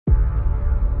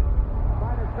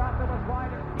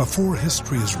Before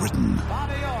history is written,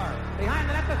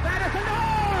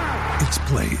 it's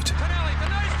played.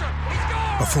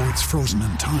 Before it's frozen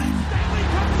in time,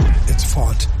 it's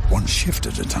fought one shift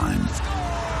at a time.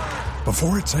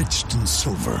 Before it's etched in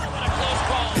silver,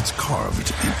 it's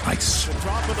carved in ice.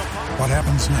 What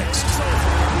happens next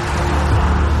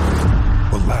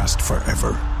will last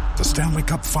forever. The Stanley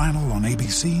Cup Final on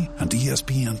ABC and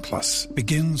ESPN Plus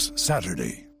begins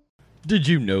Saturday. Did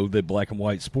you know that Black and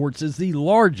White Sports is the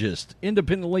largest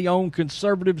independently owned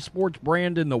conservative sports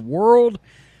brand in the world?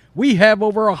 We have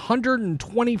over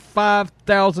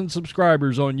 125,000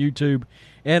 subscribers on YouTube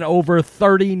and over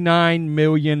 39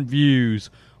 million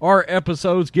views. Our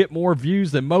episodes get more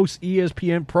views than most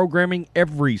ESPN programming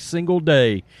every single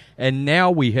day. And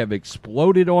now we have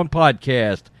exploded on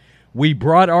podcast. We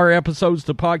brought our episodes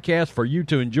to podcast for you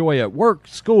to enjoy at work,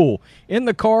 school, in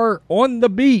the car, on the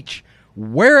beach,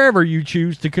 wherever you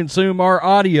choose to consume our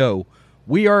audio.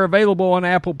 We are available on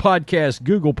Apple Podcasts,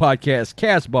 Google Podcasts,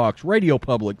 CastBox, Radio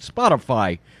Public,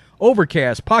 Spotify,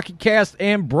 Overcast, Pocket Cast,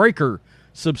 and Breaker.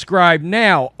 Subscribe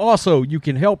now. Also, you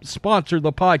can help sponsor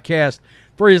the podcast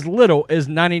for as little as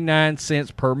 99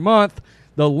 cents per month.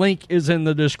 The link is in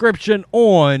the description.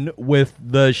 On with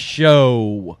the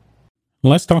show.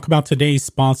 Let's talk about today's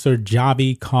sponsor,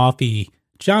 Javy Coffee.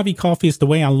 Javy Coffee is the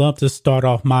way I love to start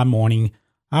off my morning.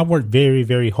 I work very,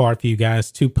 very hard for you guys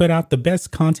to put out the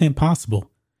best content possible.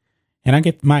 And I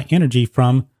get my energy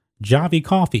from Javy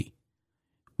Coffee.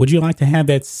 Would you like to have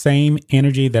that same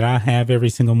energy that I have every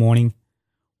single morning?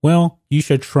 Well, you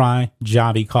should try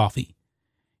Javy Coffee.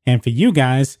 And for you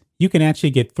guys, you can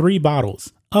actually get 3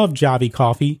 bottles of Javy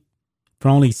Coffee for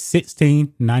only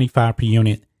 $16.95 per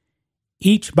unit.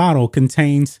 Each bottle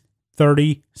contains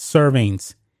 30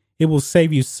 servings. It will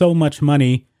save you so much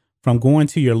money from going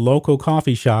to your local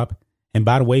coffee shop. And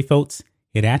by the way, folks,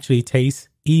 it actually tastes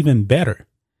even better.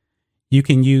 You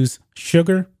can use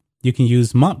sugar. You can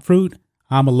use monk fruit.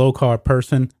 I'm a low carb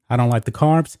person. I don't like the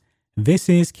carbs. This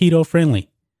is keto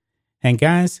friendly. And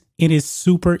guys, it is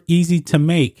super easy to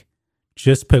make.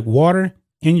 Just put water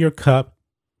in your cup,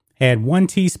 add 1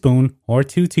 teaspoon or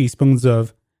 2 teaspoons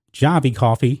of Javy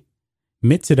Coffee,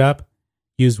 mix it up,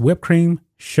 use whipped cream,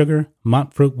 sugar,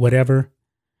 monk fruit, whatever.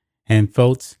 And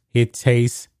folks, it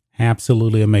tastes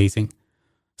absolutely amazing.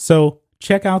 So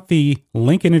check out the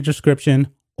link in the description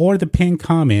or the pinned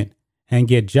comment and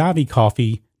get Javy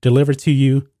Coffee delivered to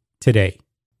you today.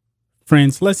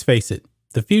 Friends, let's face it.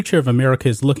 The future of America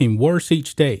is looking worse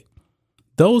each day.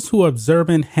 Those who are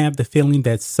observant have the feeling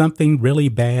that something really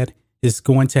bad is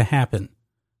going to happen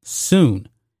soon.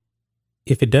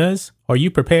 If it does, are you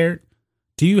prepared?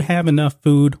 Do you have enough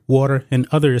food, water, and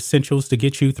other essentials to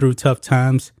get you through tough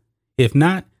times? If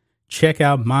not, check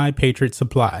out My Patriot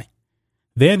Supply.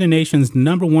 They're the nation's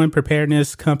 #1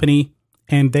 preparedness company,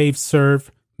 and they've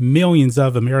served millions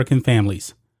of American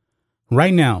families.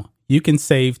 Right now, you can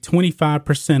save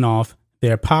 25% off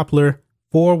their popular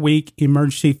 4-week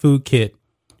emergency food kit,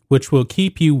 which will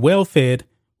keep you well fed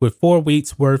with 4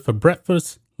 weeks worth of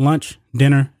breakfast, lunch,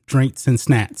 dinner, drinks, and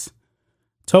snacks,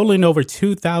 totaling over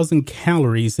 2,000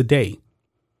 calories a day.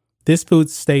 This food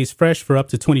stays fresh for up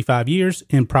to 25 years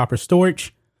in proper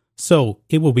storage, so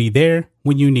it will be there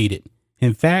when you need it.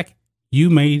 In fact,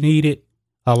 you may need it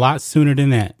a lot sooner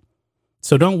than that.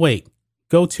 So don't wait.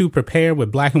 Go to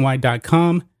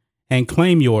preparewithblackandwhite.com and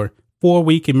claim your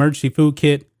 4-week emergency food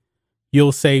kit.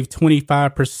 You'll save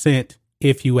 25%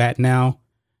 if you act now.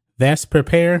 That's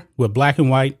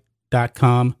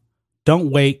preparewithblackandwhite.com. Don't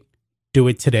wait. Do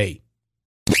it today.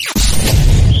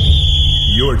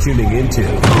 You're tuning into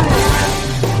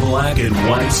Black and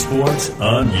White Sports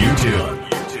on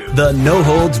YouTube. The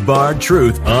no-holds-barred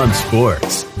truth on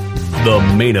sports. The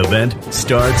main event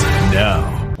starts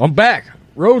now. I'm back.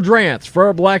 Road Rants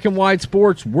for Black and White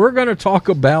Sports. We're going to talk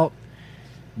about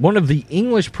one of the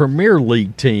English Premier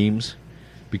League teams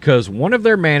because one of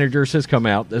their managers has come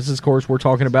out. This is, of course, we're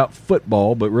talking about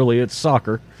football, but really it's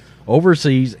soccer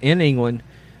overseas in England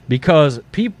because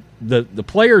the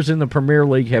players in the Premier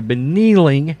League have been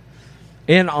kneeling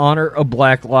in honor of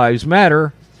Black Lives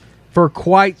Matter for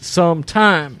quite some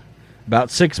time. About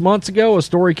 6 months ago, a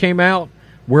story came out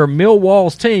where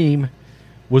Millwall's team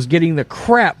was getting the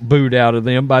crap booed out of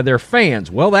them by their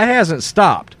fans. Well, that hasn't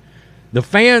stopped. The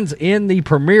fans in the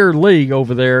Premier League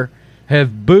over there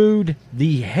have booed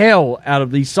the hell out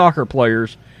of these soccer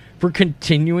players for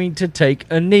continuing to take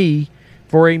a knee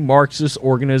for a Marxist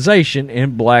organization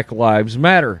in Black Lives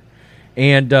Matter.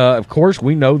 And, of course,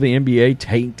 we know the NBA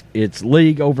tanked its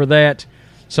league over that.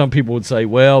 Some people would say,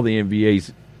 well, the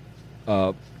NBA's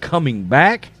coming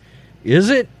back. Is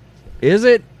it?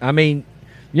 I mean,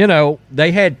 you know,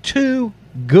 they had 2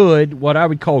 good, what I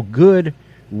would call good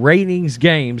ratings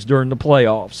games during the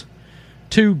playoffs.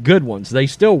 2 good ones. They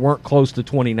still weren't close to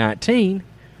 2019.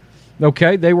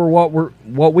 Okay, they were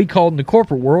what we called in the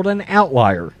corporate world an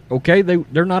outlier. Okay,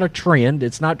 they're not a trend.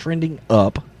 It's not trending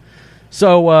up.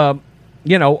 So,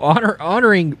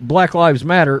 honoring Black Lives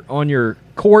Matter on your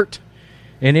court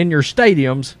and in your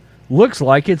stadiums looks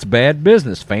like it's bad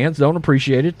business. Fans don't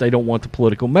appreciate it. They don't want the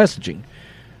political messaging.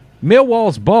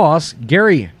 Millwall's boss,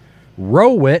 Gary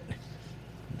Rowett,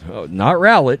 not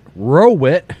Rowlett,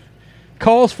 Rowett,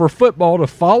 calls for football to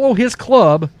follow his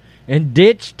club and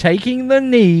ditch taking the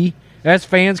knee as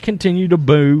fans continue to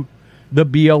boo the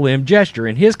BLM gesture.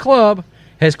 And his club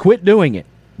has quit doing it.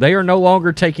 They are no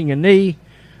longer taking a knee.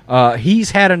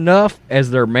 He's had enough as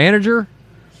their manager.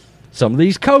 Some of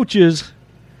these coaches,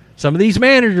 some of these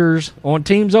managers on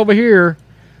teams over here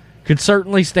could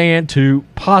certainly stand to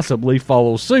possibly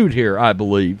follow suit here, I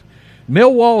believe.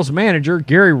 Millwall's manager,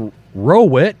 Gary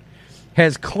Rowett,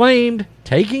 has claimed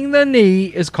taking the knee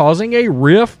is causing a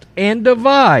rift and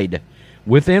divide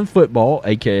within football,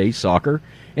 a.k.a. soccer,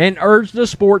 and urged the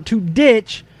sport to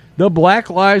ditch the Black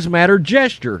Lives Matter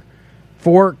gesture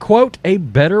for, quote, a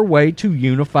better way to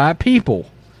unify people.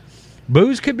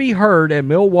 Boos could be heard at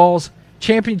Millwall's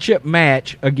championship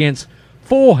match against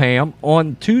Fulham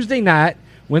on Tuesday night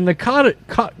when the Cottagers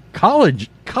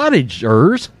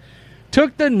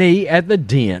took the knee at the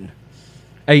Den.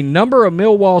 A number of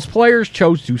Millwall's players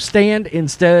chose to stand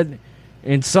instead,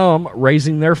 and some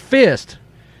raising their fist.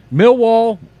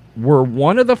 Millwall were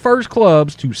one of the first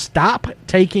clubs to stop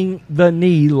taking the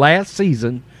knee last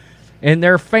season, and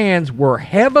their fans were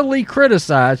heavily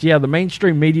criticized. Yeah, the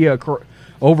mainstream media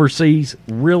overseas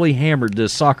really hammered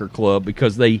this soccer club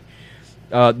because they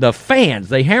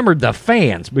hammered the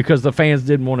fans because the fans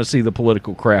didn't want to see the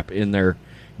political crap in their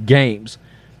games.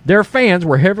 Their fans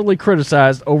were heavily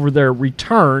criticized over their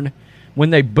return when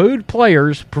they booed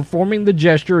players performing the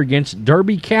gesture against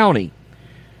Derby County.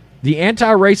 The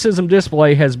anti-racism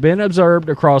display has been observed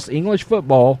across English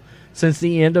football since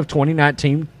the end of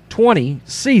 2019-20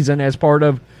 season as part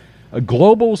of a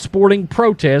global sporting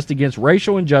protest against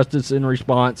racial injustice in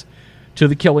response to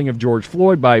the killing of George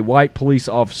Floyd by a white police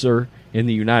officer in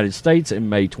the United States in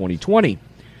May 2020.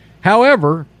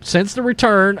 However, since the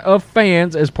return of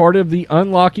fans as part of the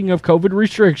unlocking of COVID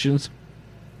restrictions,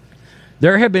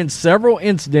 there have been several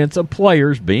incidents of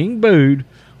players being booed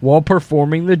while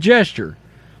performing the gesture,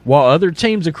 while other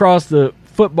teams across the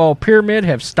football pyramid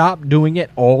have stopped doing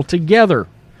it altogether.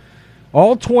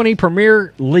 All 20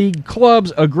 Premier League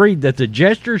clubs agreed that the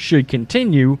gesture should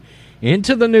continue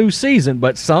into the new season,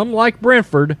 but some, like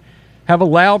Brentford, have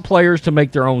allowed players to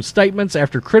make their own statements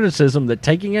after criticism that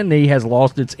taking a knee has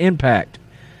lost its impact.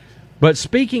 But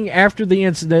speaking after the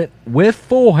incident with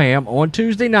Fulham on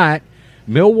Tuesday night,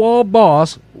 Millwall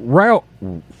boss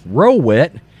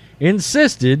Rowett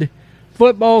insisted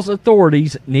football's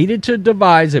authorities needed to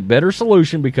devise a better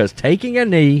solution because taking a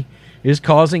knee is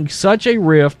causing such a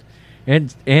rift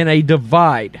and a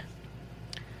divide.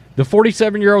 The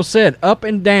 47-year-old said, up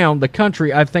and down the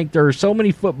country, I think there are so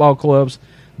many football clubs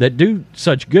that do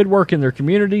such good work in their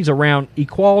communities around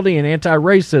equality and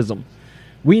anti-racism.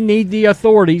 We need the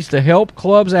authorities to help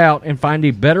clubs out and find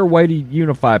a better way to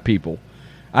unify people.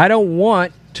 I don't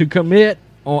want to comment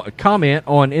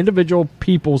on individual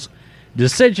people's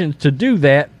decisions to do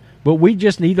that, but we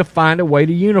just need to find a way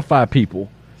to unify people.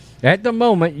 At the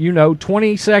moment,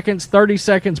 20 seconds, 30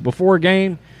 seconds before a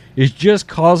game is just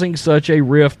causing such a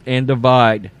rift and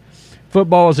divide.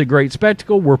 Football is a great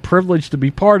spectacle. We're privileged to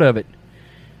be part of it.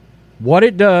 What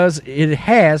it does, it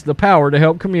has the power to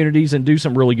help communities and do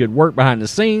some really good work behind the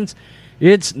scenes.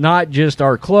 It's not just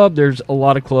our club. There's a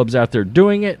lot of clubs out there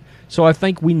doing it. So I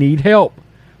think we need help.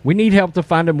 We need help to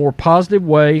find a more positive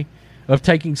way of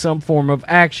taking some form of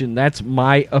action. That's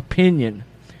my opinion.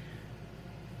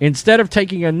 Instead of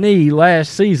taking a knee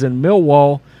last season,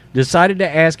 Millwall decided to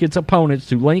ask its opponents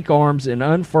to link arms and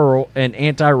unfurl an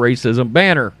anti-racism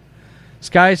banner.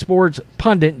 Sky Sports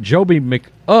pundit Joby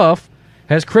McUff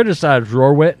has criticized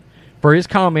Rowett for his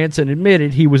comments and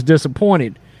admitted he was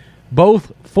disappointed.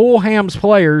 Both Fulham's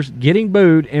players getting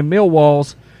booed and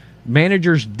Millwall's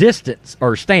manager's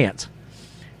stance.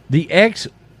 The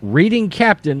ex-Reading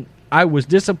captain, I was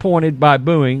disappointed by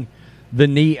booing the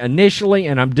knee initially,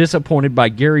 and I'm disappointed by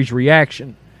Gary's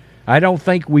reaction. I don't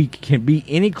think we can be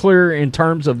any clearer in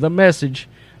terms of the message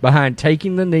behind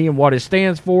taking the knee and what it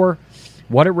stands for.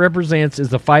 What it represents is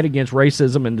the fight against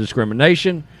racism and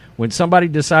discrimination. When somebody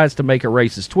decides to make a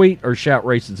racist tweet or shout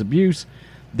racist abuse,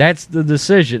 that's the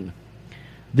decision.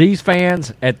 These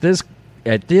fans at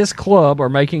this club are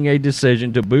making a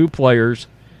decision to boo players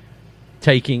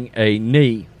taking a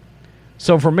knee.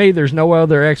 So for me, there's no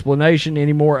other explanation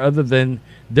anymore other than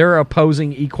they're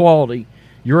opposing equality.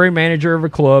 You're a manager of a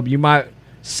club. You might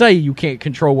say you can't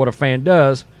control what a fan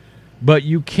does, but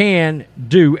you can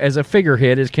do as a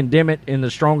figurehead is condemn it in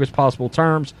the strongest possible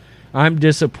terms. I'm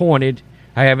disappointed.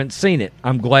 I haven't seen it.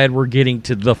 I'm glad we're getting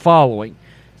to the following.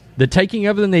 The taking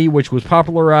of the knee, which was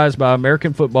popularized by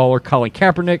American footballer Colin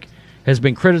Kaepernick, has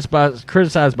been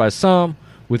criticized by some,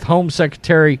 with Home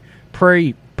Secretary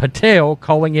Prey Patel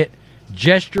calling it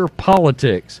gesture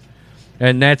politics.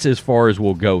 And that's as far as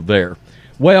we'll go there.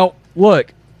 Well,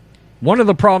 look, one of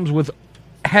the problems with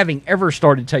having ever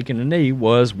started taking a knee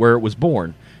was where it was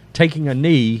born. Taking a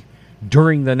knee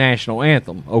during the national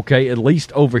anthem, okay, at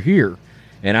least over here.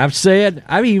 And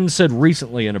I've even said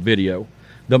recently in a video,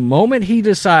 the moment he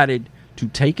decided to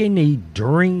take a knee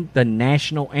during the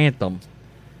national anthem,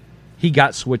 he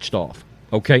got switched off,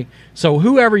 okay? So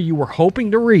whoever you were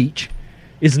hoping to reach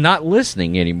is not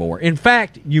listening anymore. In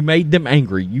fact, you made them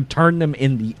angry. You turned them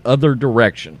in the other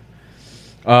direction.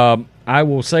 I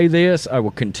will say this. I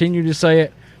will continue to say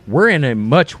it. We're in a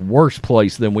much worse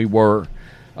place than we were,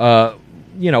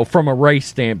 from a race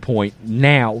standpoint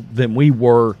now than we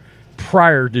were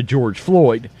prior to George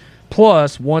Floyd.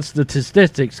 Plus, once the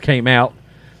statistics came out,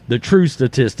 the true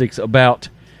statistics about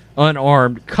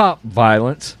unarmed cop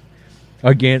violence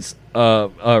against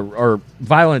or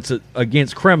violence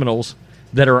against criminals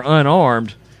that are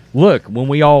unarmed. Look, when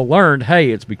we all learned,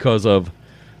 hey, it's because of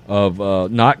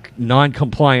not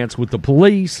non-compliance with the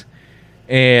police,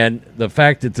 and the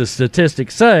fact that the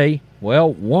statistics say,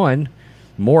 well, one,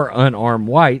 more unarmed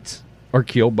whites are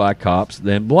killed by cops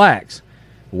than blacks.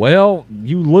 Well,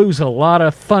 you lose a lot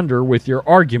of thunder with your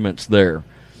arguments there.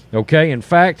 Okay, in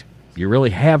fact, you really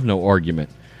have no argument.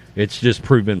 It's just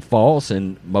proven false,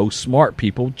 and most smart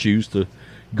people choose to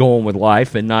go on with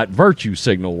life and not virtue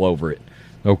signal over it.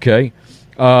 Okay,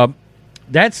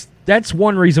 that's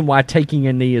one reason why taking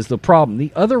a knee is the problem.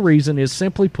 The other reason is,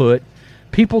 simply put,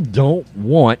 people don't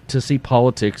want to see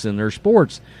politics in their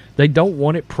sports. They don't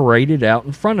want it paraded out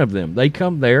in front of them. They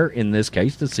come there, in this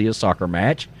case, to see a soccer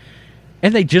match,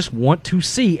 and they just want to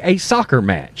see a soccer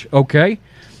match, okay?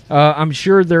 I'm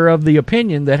sure they're of the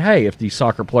opinion that, hey, if these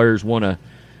soccer players want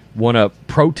to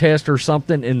protest or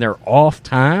something in their off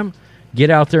time, get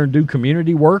out there and do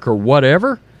community work or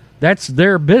whatever, that's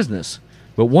their business.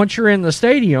 But once you're in the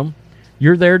stadium,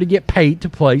 you're there to get paid to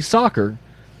play soccer.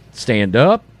 Stand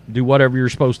up, do whatever you're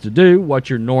supposed to do, what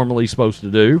you're normally supposed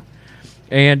to do,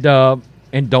 and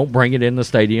don't bring it in the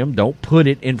stadium. Don't put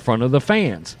it in front of the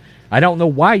fans. I don't know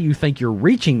why you think you're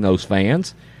reaching those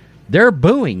fans. They're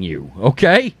booing you,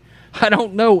 okay? I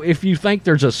don't know if you think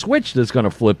there's a switch that's going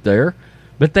to flip there,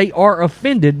 but they are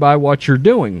offended by what you're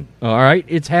doing, all right?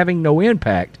 It's having no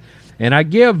impact. And I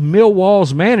give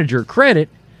Millwall's manager credit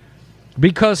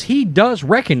because he does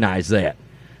recognize that.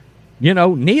 You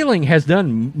know, kneeling has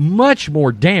done much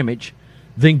more damage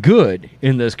than good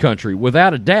in this country,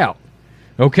 without a doubt,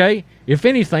 okay? If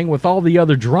anything, with all the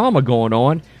other drama going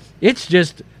on, it's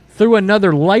just threw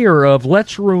another layer of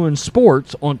let's ruin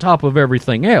sports on top of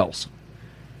everything else.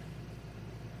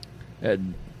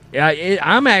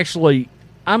 I'm actually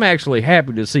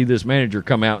happy to see this manager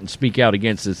come out and speak out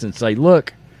against this and say,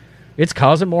 look, it's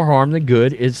causing more harm than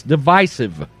good. It's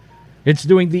divisive. It's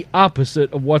doing the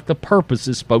opposite of what the purpose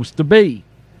is supposed to be.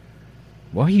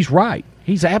 Well, he's right.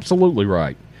 He's absolutely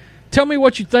right. Tell me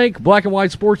what you think, black and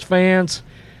white sports fans.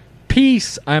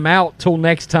 Peace. I'm out. Till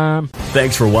next time.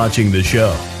 Thanks for watching the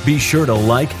show. Be sure to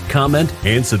like, comment,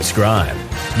 and subscribe.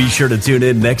 Be sure to tune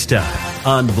in next time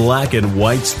on Black and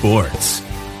White Sports.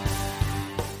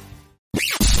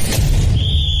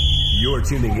 You're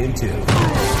tuning into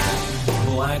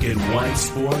Black and White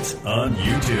Sports on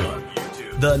YouTube.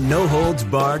 The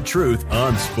no-holds-barred truth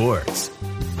on sports.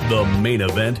 The main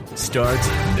event starts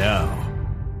now.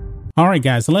 All right,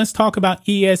 guys, let's talk about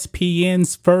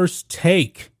ESPN's First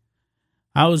Take.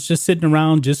 I was just sitting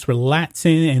around just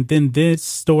relaxing, and then this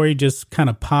story just kind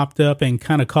of popped up and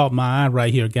kind of caught my eye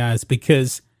right here, guys,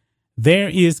 because there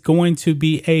is going to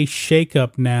be a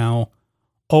shakeup now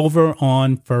over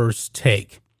on First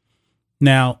Take.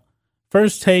 Now,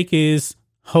 First Take is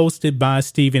hosted by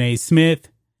Stephen A. Smith.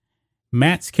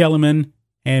 Matt Kellerman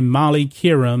and Molly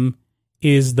Qerim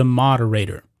is the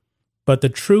moderator. But the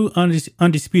true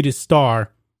undisputed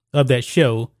star of that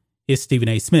show is Stephen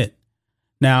A. Smith.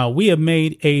 Now, we have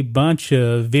made a bunch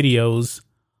of videos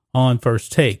on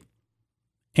First Take,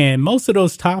 and most of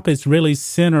those topics really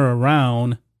center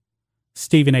around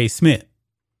Stephen A. Smith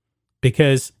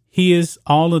because he is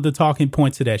all of the talking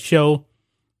points of that show.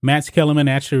 Matt Kellerman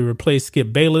actually replaced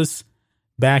Skip Bayless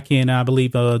back in, I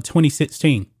believe,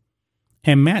 2016.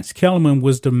 And Max Kellerman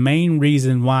was the main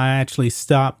reason why I actually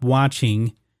stopped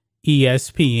watching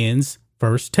ESPN's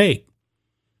First Take.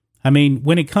 I mean,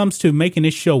 when it comes to making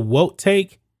this show Woke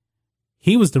Take,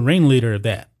 he was the ringleader of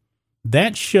that.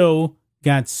 That show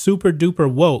got super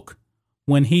duper woke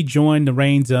when he joined the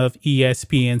reins of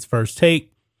ESPN's First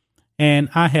Take. And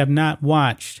I have not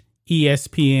watched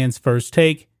ESPN's First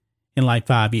Take in like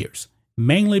 5 years,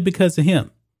 mainly because of him.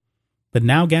 But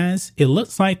now, guys, it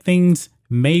looks like things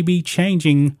may be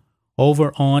changing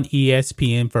over on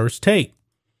ESPN First Take.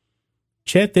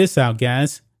 Check this out,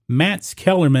 guys. Max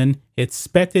Kellerman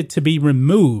expected to be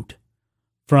removed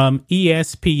from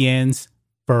ESPN's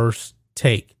First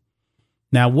Take.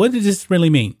 Now, what does this really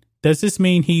mean? Does this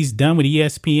mean he's done with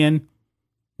ESPN?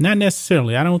 Not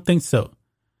necessarily. I don't think so.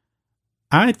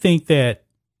 I think that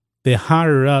the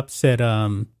higher ups at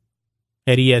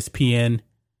ESPN,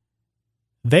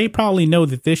 they probably know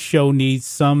that this show needs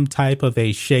some type of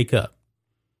a shakeup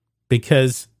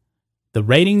because the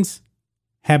ratings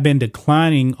have been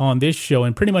declining on this show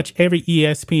and pretty much every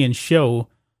ESPN show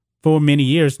for many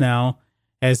years now,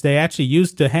 as they actually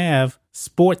used to have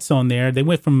sports on there. They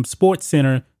went from Sports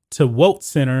Center to Woke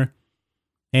Center,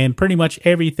 and pretty much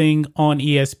everything on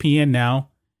ESPN now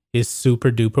is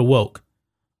super duper woke.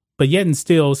 But yet and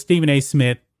still, Stephen A.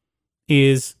 Smith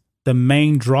is the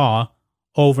main draw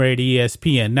over at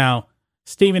ESPN. Now,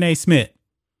 Stephen A. Smith,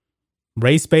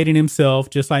 race baiting himself,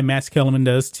 just like Max Kellerman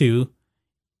does too.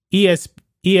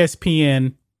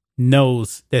 ESPN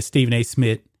knows that Stephen A.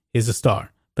 Smith is a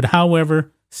star. But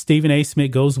however, Stephen A.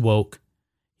 Smith goes woke.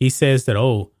 He says that,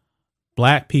 oh,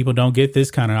 black people don't get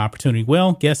this kind of opportunity.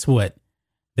 Well, guess what?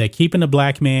 They're keeping the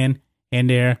black man and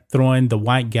they're throwing the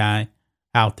white guy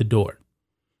out the door.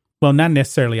 Well, not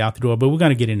necessarily out the door, but we're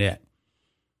going to get into that.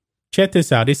 Check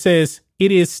this out. It says,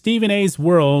 it is Stephen A.'s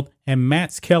world and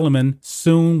Max Kellerman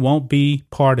soon won't be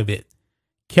part of it.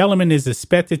 Kellerman is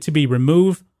expected to be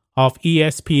removed off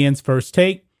ESPN's First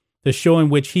Take, the show in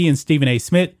which he and Stephen A.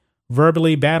 Smith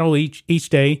verbally battle each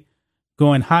day,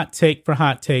 going hot take for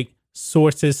hot take,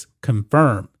 sources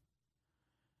confirm.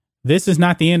 This is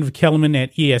not the end of Kellerman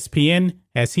at ESPN,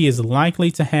 as he is likely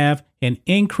to have an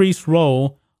increased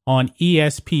role on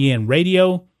ESPN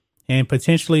radio and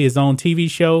potentially his own TV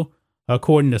show.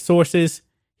 According to sources,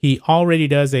 he already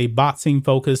does a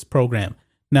boxing-focused program.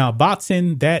 Now,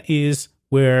 boxing, that is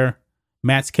where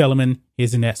Max Kellerman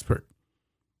is an expert.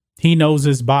 He knows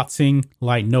his boxing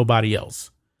like nobody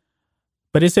else.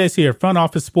 But it says here, Front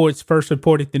Office Sports first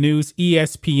reported the news,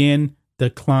 ESPN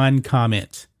declined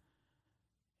comment.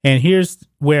 And here's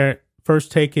where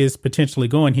First Take is potentially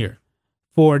going here.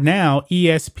 For now,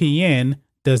 ESPN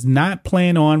does not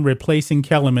plan on replacing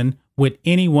Kellerman with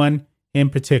anyone in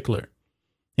particular.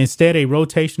 Instead, a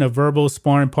rotation of verbal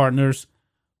sparring partners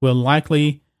will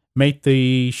likely make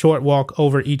the short walk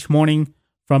over each morning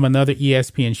from another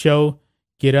ESPN show.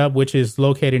 Get Up, which is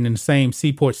located in the same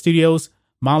Seaport studios.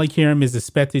 Molly Qerim is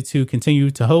expected to continue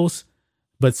to host,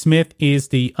 but Smith is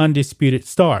the undisputed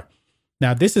star.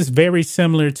 Now, this is very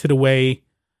similar to the way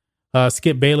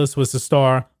Skip Bayless was the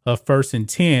star of First and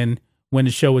 10 when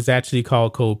the show was actually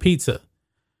called Cold Pizza.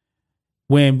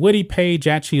 When Woody Page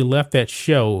actually left that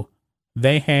show,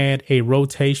 they had a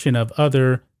rotation of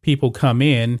other people come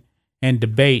in and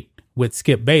debate with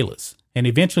Skip Bayless. And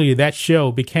eventually that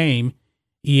show became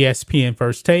ESPN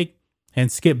First Take,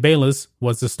 and Skip Bayless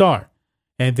was the star.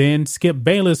 And then Skip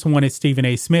Bayless wanted Stephen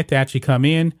A. Smith to actually come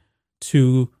in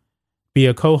to be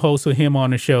a co-host with him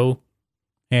on the show.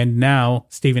 And now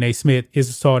Stephen A. Smith is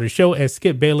the star of the show, as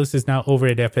Skip Bayless is now over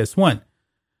at FS1.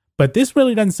 But this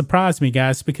really doesn't surprise me,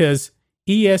 guys, because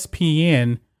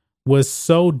ESPN was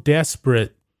so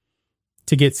desperate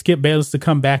to get Skip Bayless to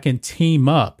come back and team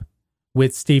up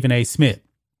with Stephen A. Smith,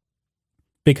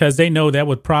 because they know that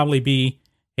would probably be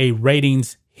a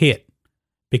ratings hit,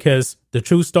 because the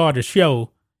true star of the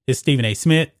show is Stephen A.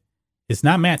 Smith. It's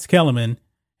not Max Kellerman.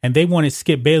 And they wanted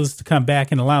Skip Bayless to come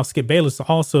back and allow Skip Bayless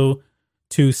also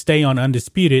to stay on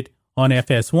Undisputed on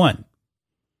FS1.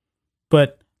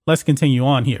 But let's continue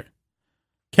on here.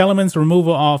 Kellerman's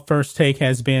removal off First Take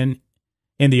has been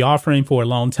in the offering for a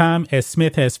long time, as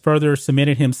Smith has further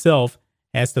cemented himself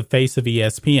as the face of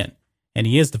ESPN. And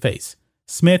he is the face.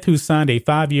 Smith, who signed a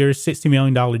 5-year, $60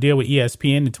 million deal with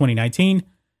ESPN in 2019,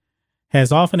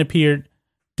 has often appeared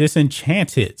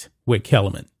disenchanted with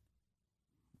Kellerman.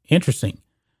 Interesting.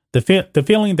 The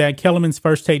feeling that Kellerman's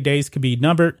First Take days could be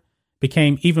numbered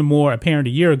became even more apparent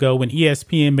a year ago when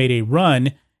ESPN made a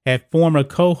run at former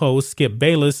co-host Skip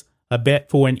Bayless a bet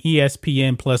for an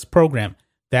ESPN Plus program.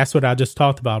 That's what I just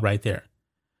talked about right there.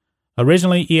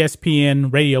 Originally,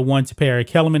 ESPN Radio wanted to pair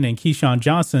Kellerman and Keyshawn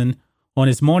Johnson on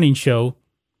his morning show,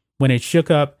 when it shook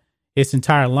up its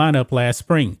entire lineup last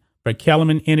spring. But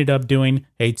Kellerman ended up doing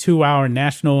a 2-hour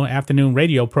national afternoon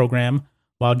radio program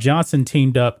while Johnson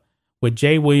teamed up with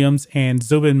Jay Williams and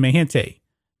Zubin Mehenti.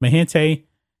 Mehenti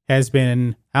has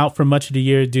been out for much of the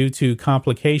year due to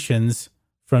complications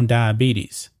from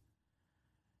diabetes.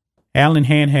 Alan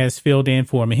Hand has filled in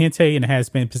for Mehenti and has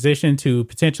been positioned to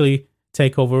potentially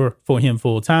take over for him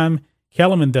full-time.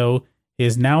 Kellerman, though,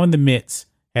 is now in the midst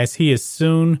as he is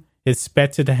soon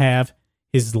expected to have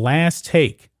his last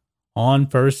take on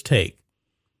First Take.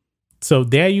 So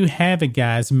there you have it,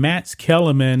 guys. Max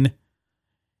Kellerman,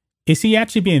 is he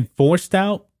actually being forced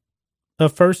out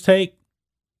of First Take?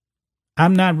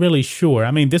 I'm not really sure.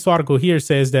 I mean, this article here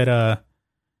says that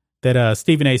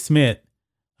Stephen A. Smith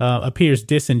appears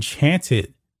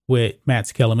disenchanted with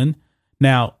Max Kellerman.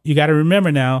 Now, you got to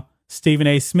remember now, Stephen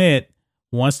A. Smith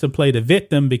wants to play the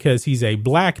victim because he's a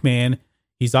black man.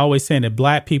 He's always saying that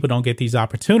black people don't get these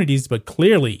opportunities, but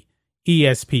clearly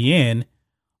ESPN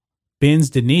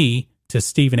bends the knee to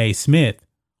Stephen A. Smith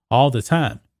all the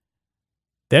time.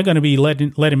 They're going to be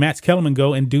letting Max Kellerman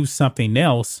go and do something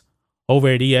else over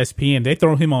at ESPN. They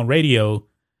throw him on radio.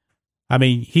 I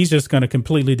mean, he's just going to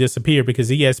completely disappear because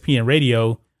ESPN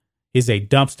radio is a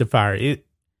dumpster fire.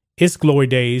 Its glory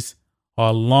days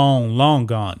are long, long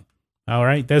gone. All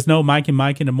right. There's no Mike and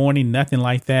Mike in the morning, nothing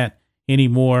like that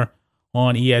anymore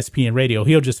on ESPN radio.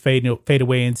 He'll just fade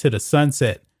away into the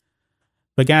sunset.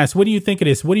 But guys, what do you think of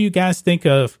this? What do you guys think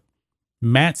of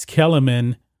Max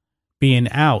Kellerman being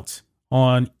out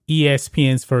on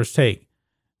ESPN's First Take?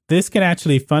 This can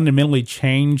actually fundamentally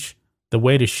change the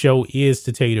way the show is,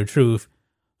 to tell you the truth.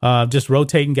 Just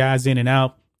rotating guys in and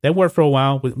out. That worked for a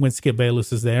while when Skip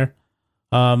Bayless is there.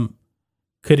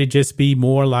 Could it just be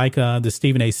more like the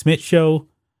Stephen A. Smith show?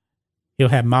 He'll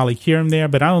have Molly Kieran there,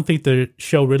 but I don't think the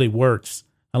show really works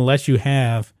unless you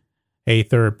have a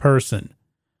third person.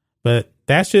 But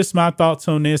that's just my thoughts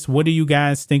on this. What do you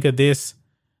guys think of this?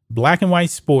 Black and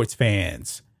white sports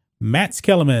fans. Max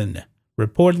Kellerman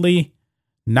reportedly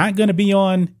not going to be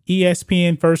on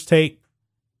ESPN First Take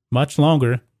much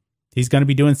longer. He's going to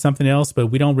be doing something else, but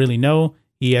we don't really know.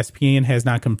 ESPN has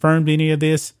not confirmed any of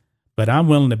this, but I'm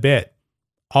willing to bet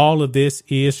all of this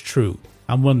is true.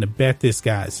 I'm willing to bet this,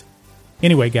 guys.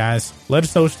 Anyway, guys, let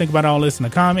us know what you think about all this in the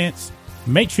comments.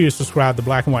 Make sure you subscribe to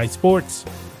Black and White Sports,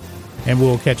 and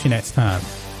we'll catch you next time.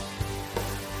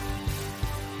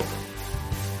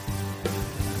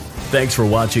 Thanks for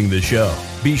watching the show.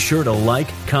 Be sure to like,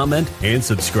 comment, and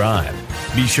subscribe.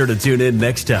 Be sure to tune in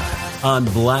next time on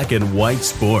Black and White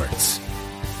Sports.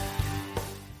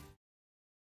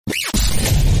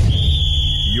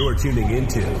 You're tuning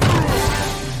into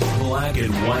Black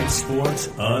and White Sports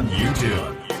on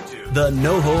YouTube. The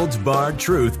no-holds-barred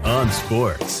truth on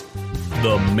sports.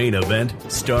 The main event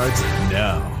starts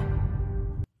now.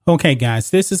 Okay, guys,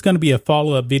 this is going to be a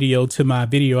follow-up video to my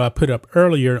video I put up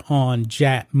earlier on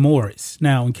Jack Morris.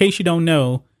 Now, in case you don't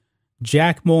know,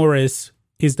 Jack Morris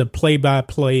is the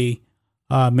play-by-play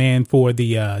man for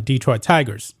the Detroit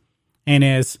Tigers. And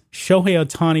as Shohei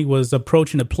Ohtani was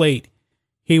approaching the plate,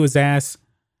 he was asked,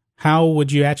 how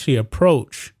would you actually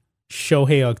approach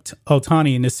Shohei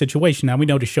Ohtani in this situation? Now, we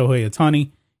know that Shohei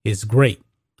Ohtani is great.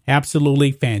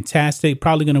 Absolutely fantastic.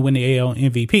 Probably going to win the AL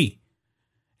MVP.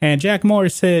 And Jack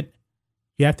Morris said,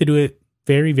 you have to do it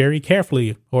very, very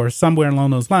carefully or somewhere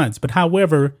along those lines. But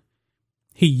however,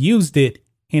 he used it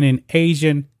in an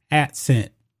Asian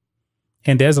accent.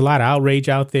 And there's a lot of outrage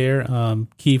out there.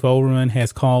 Keith Olbermann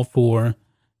has called for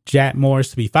Jack Morris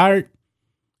to be fired.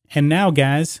 And now,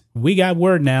 guys, we got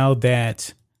word now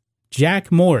that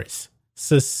Jack Morris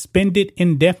suspended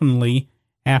indefinitely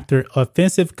after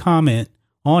offensive comment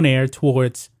on air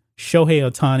towards Shohei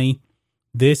Ohtani.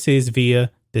 This is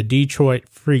via the Detroit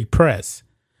Free Press.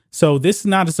 So this is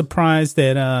not a surprise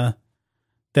that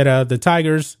the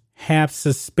Tigers have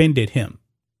suspended him.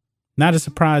 Not a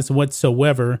surprise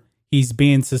whatsoever. He's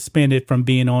being suspended from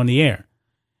being on the air.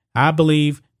 I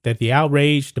believe that the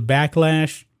outrage, the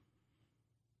backlash,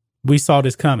 we saw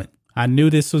this coming. I knew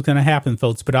this was going to happen,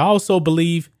 folks. But I also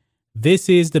believe this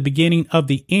is the beginning of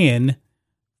the end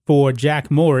for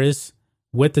Jack Morris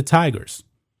with the Tigers.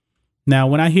 Now,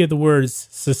 when I hear the words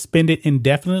suspended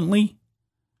indefinitely,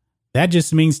 that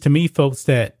just means to me, folks,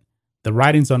 that the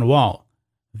writing's on the wall.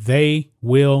 They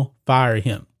will fire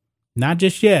him. Not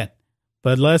just yet,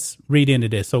 but let's read into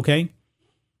this, okay?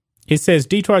 It says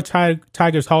Detroit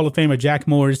Tigers Hall of Famer Jack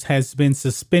Morris has been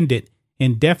suspended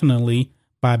indefinitely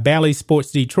by Bally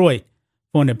Sports Detroit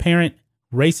for an apparent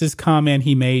racist comment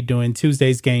he made during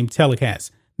Tuesday's game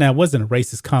telecast. Now, it wasn't a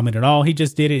racist comment at all. He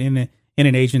just did it in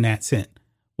an Asian accent.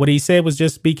 What he said was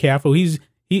just be careful.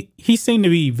 He he seemed to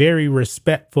be very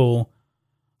respectful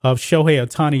of Shohei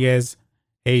Ohtani as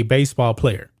a baseball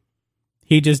player.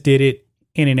 He just did it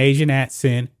in an Asian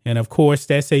accent. And of course,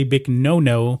 that's a big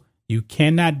no-no. You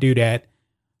cannot do that.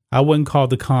 I wouldn't call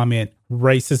the comment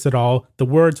racist at all. The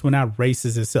words were not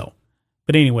racist itself.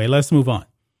 But anyway, let's move on.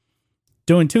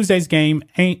 During Tuesday's game,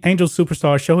 Angels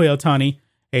superstar Shohei Ohtani,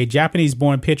 a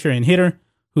Japanese-born pitcher and hitter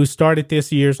who started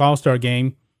this year's All-Star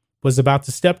game, was about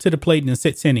to step to the plate in the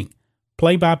sixth inning.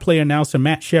 Play-by-play announcer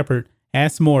Matt Shepard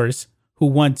asked Morris, who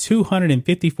won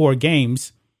 254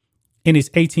 games in his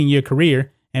 18-year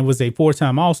career and was a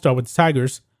four-time All-Star with the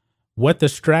Tigers, what the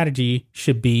strategy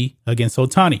should be against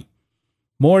Ohtani.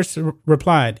 Morris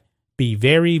replied, "Be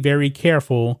very, very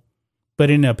careful," but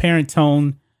in an apparent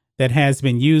tone that has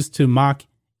been used to mock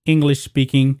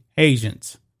English-speaking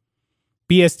Asians.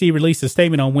 BSD released a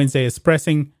statement on Wednesday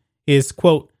expressing his,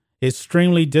 quote,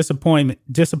 extremely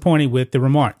disappointed with the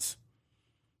remarks.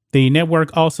 The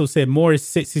network also said Morris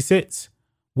 66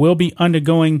 will be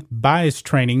undergoing bias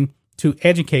training to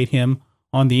educate him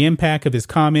on the impact of his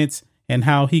comments and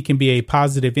how he can be a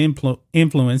positive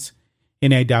influence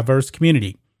in a diverse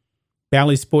community.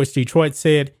 Bally Sports Detroit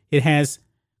said it has,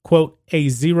 quote, a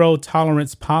zero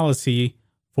tolerance policy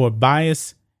for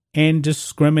bias and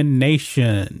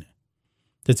discrimination.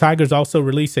 The Tigers also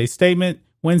released a statement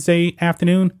Wednesday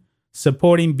afternoon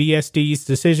supporting BSD's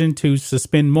decision to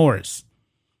suspend Morris.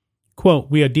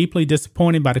 Quote, "We are deeply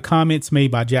disappointed by the comments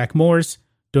made by Jack Morris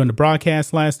during the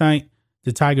broadcast last night,"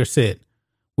 the Tigers said.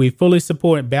 "We fully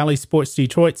support Bally Sports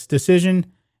Detroit's decision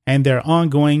and their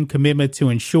ongoing commitment to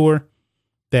ensure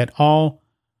that all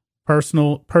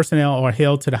personnel are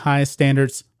held to the highest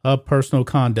standards of personal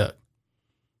conduct."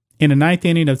 In the ninth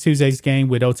inning of Tuesday's game,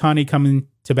 with Ohtani coming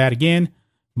to bat again,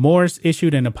 Morris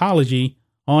issued an apology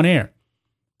on air.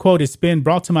 Quote, "It's been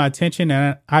brought to my attention,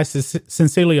 and I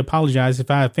sincerely apologize if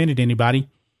I offended anybody,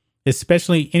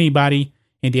 especially anybody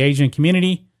in the Asian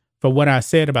community, for what I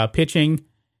said about pitching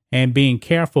and being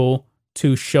careful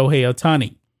to Shohei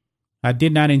Ohtani. I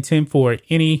did not intend for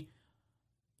any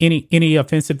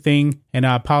offensive thing, and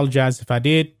I apologize if I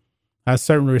did. I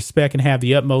certainly respect and have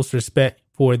the utmost respect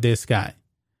for this guy."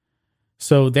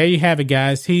 So there you have it,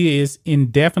 guys. He is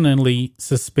indefinitely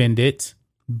suspended,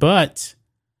 but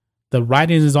the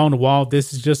writing is on the wall.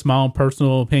 This is just my own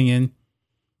personal opinion.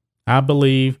 I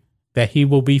believe that he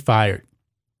will be fired.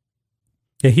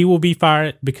 That he will be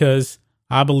fired because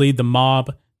I believe the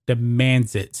mob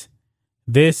demands it.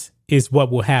 This is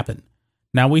what will happen.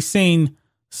 Now, we've seen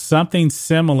something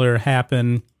similar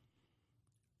happen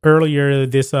earlier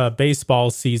this baseball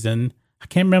season. I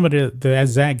can't remember the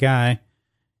exact guy.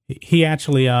 He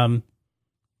actually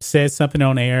said something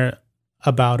on air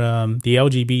about the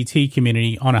LGBT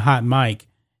community on a hot mic,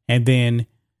 and then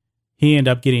he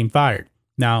ended up getting fired.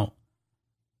 Now,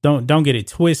 don't get it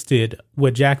twisted.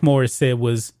 What Jack Morris said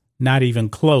was not even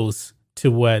close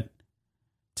to what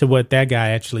that guy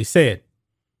actually said.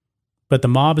 But the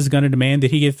mob is going to demand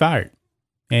that he get fired.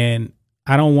 And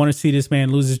I don't want to see this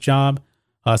man lose his job.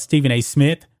 Stephen A.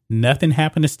 Smith, nothing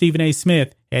happened to Stephen A.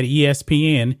 Smith at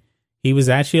ESPN. He was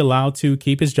actually allowed to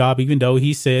keep his job, even though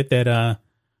he said that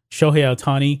Shohei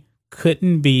Ohtani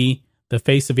couldn't be the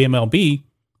face of MLB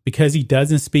because he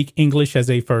doesn't speak English as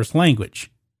a first language.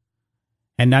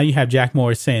 And now you have Jack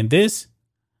Morris saying this.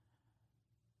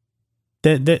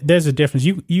 There's a difference.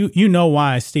 You know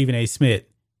why Stephen A. Smith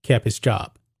kept his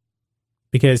job.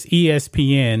 Because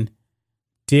ESPN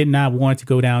did not want to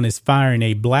go down as firing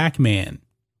a black man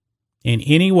in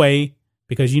any way,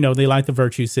 because, you know, they like the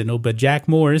virtue signal. But Jack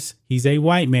Morris, he's a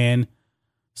white man.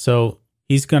 So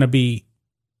it's going to be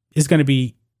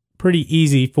pretty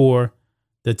easy for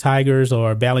the Tigers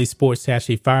or Bally Sports to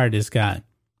actually fire this guy,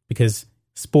 because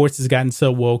sports has gotten so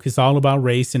woke. It's all about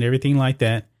race and everything like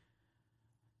that.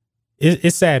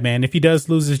 It's sad, man. If he does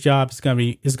lose his job, it's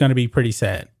gonna be pretty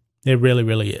sad. It really,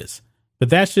 really is. But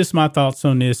that's just my thoughts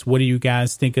on this. What do you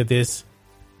guys think of this?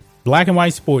 Black and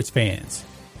white sports fans,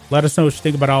 let us know what you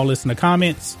think about all this in the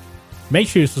comments. Make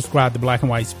sure you subscribe to Black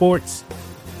and White Sports,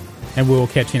 and we'll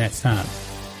catch you next time.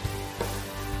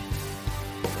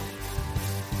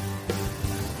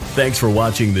 Thanks for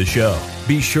watching the show.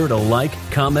 Be sure to like,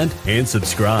 comment, and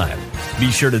subscribe.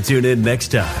 Be sure to tune in next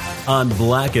time on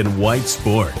Black and White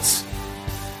Sports.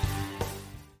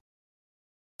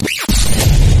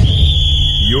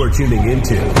 You're tuning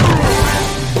into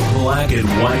Black and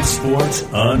White Sports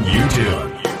on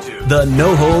YouTube. The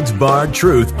no-holds-barred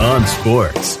truth on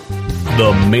sports.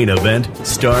 The main event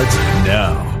starts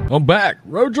now. I'm back.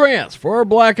 Rodrans for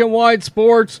Black and White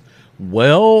Sports.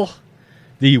 Well,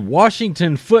 the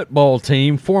Washington football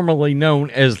team, formerly known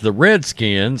as the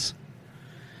Redskins,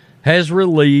 has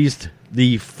released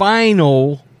the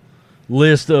final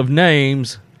list of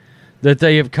names that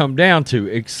they have come down to,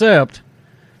 except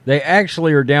they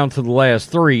actually are down to the last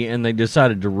 3, and they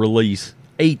decided to release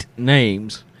 8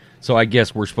 names. So I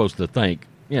guess we're supposed to think,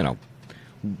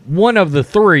 one of the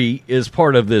 3 is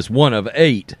part of this one of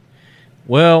 8.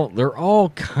 Well, they're all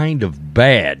kind of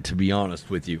bad, to be honest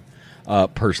with you.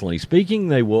 Personally speaking,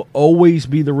 they will always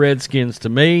be the Redskins to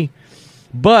me.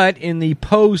 But in the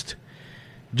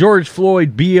post-George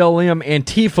Floyd BLM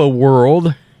Antifa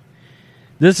world,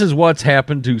 this is what's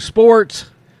happened to sports.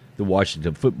 The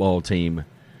Washington football team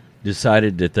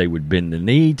decided that they would bend the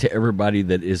knee to everybody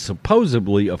that is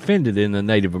supposedly offended in the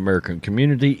Native American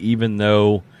community, even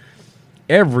though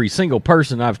every single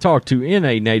person I've talked to in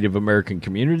a Native American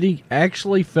community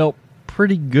actually felt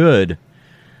pretty good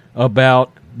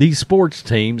about these sports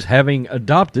teams having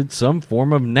adopted some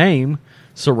form of name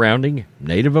surrounding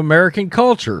Native American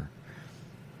culture.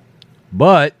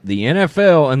 But the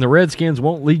NFL and the Redskins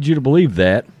won't lead you to believe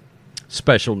that.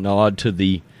 Special nod to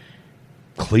the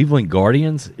Cleveland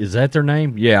Guardians. Is that their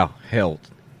name? Yeah, hell.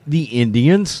 The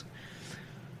Indians.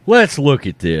 Let's look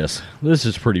at this. This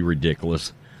is pretty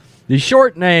ridiculous. The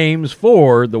short names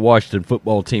for the Washington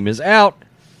football team is out,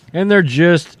 and they're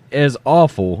just as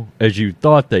awful as you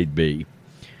thought they'd be.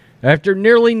 After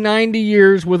nearly 90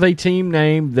 years with a team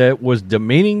name that was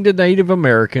demeaning to Native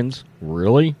Americans,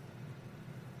 really?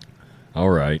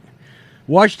 All right.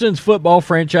 Washington's football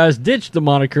franchise ditched the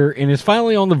moniker and is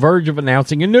finally on the verge of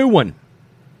announcing a new one.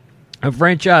 A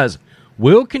franchise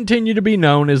will continue to be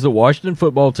known as the Washington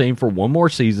football team for one more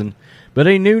season, but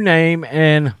a new name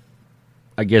and,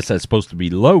 I guess that's supposed to be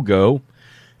logo,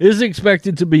 is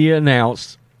expected to be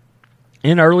announced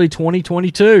in early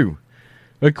 2022.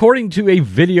 According to a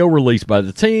video released by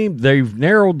the team, they've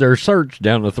narrowed their search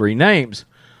down to 3 names.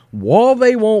 While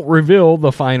they won't reveal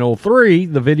the final 3,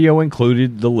 the video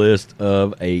included the list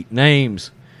of 8 names.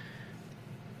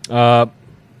 The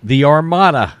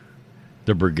Armada,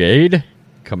 the Brigade,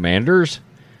 Commanders,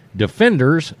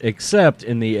 Defenders, except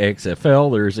in the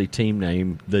XFL, there's a team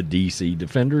named the DC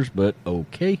Defenders, but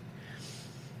okay.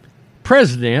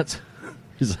 Presidents,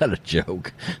 is that a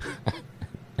joke?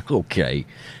 Okay.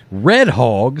 Red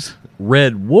Hogs,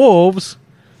 Red Wolves,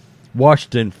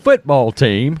 Washington football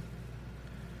team.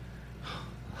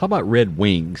 How about Red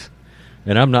Wings?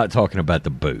 And I'm not talking about the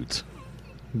boots.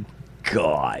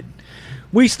 God.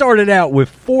 We started out with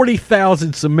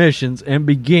 40,000 submissions and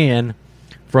began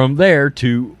from there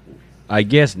to, I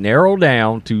guess, narrow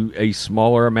down to a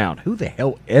smaller amount. Who the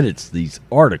hell edits these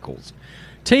articles?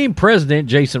 Team president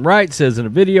Jason Wright says in a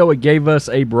video, it gave us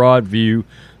a broad view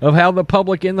of how the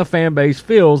public and the fan base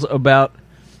feels about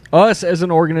us as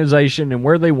an organization and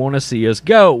where they want to see us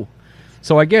go.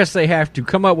 So I guess they have to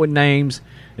come up with names,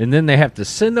 and then they have to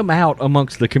send them out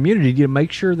amongst the community to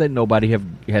make sure that nobody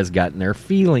has gotten their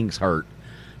feelings hurt.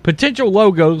 Potential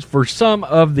logos for some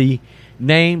of the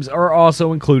names are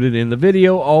also included in the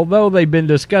video, although they've been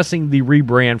discussing the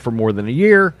rebrand for more than a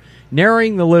year.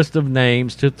 Narrowing the list of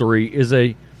names to 3 is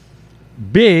a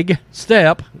big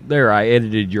step. There, I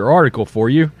edited your article for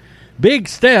you. Big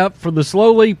step for the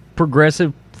slowly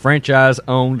progressive franchise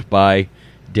owned by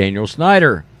Daniel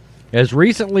Snyder. As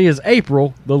recently as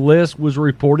April, the list was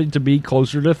reported to be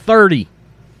closer to 30.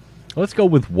 Let's go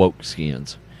with woke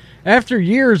skins. After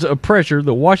years of pressure,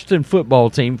 the Washington football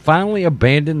team finally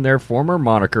abandoned their former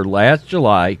moniker last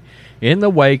July in the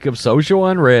wake of social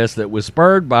unrest that was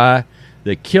spurred by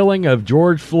the killing of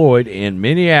George Floyd in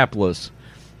Minneapolis.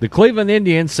 The Cleveland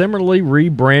Indians similarly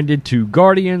rebranded to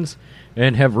Guardians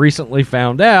and have recently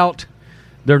found out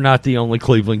they're not the only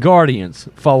Cleveland Guardians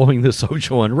following the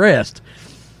social unrest.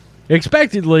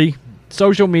 Expectedly,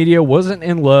 social media wasn't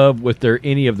in love with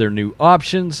any of their new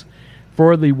options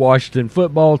for the Washington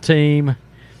football team.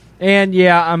 And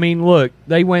yeah, I mean, look,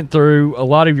 they went through, a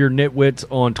lot of your nitwits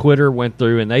on Twitter went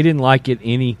through, and they didn't like it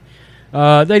any.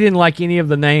 They didn't like any of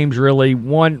the names really.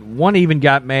 One even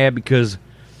got mad because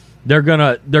they're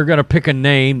gonna pick a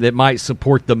name that might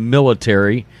support the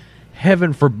military.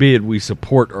 Heaven forbid we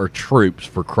support our troops,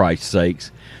 for Christ's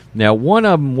sakes. Now, one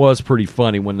of them was pretty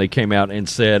funny when they came out and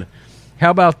said, how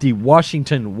about the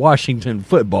Washington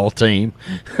football team?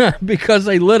 Because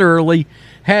they literally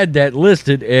had that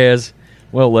listed as,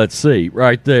 well, let's see,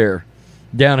 right there,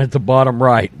 down at the bottom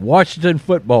right, Washington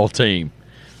football team.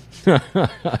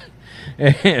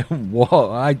 And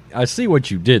well, I see what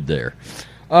you did there.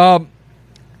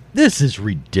 This is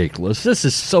ridiculous. This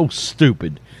is so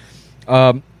stupid.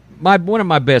 One of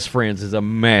my best friends is a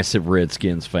massive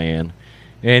Redskins fan,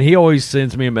 and he always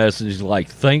sends me a message like,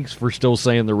 thanks for still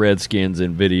saying the Redskins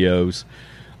in videos.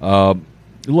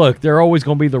 look, they're always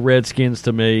going to be the Redskins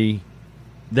to me.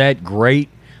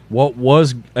 What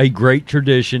was a great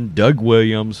tradition, Doug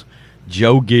Williams,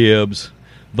 Joe Gibbs,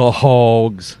 the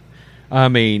Hogs. I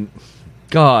mean,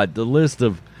 God, the list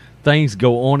of things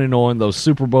go on and on. Those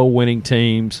Super Bowl winning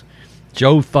teams,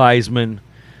 Joe Theismann.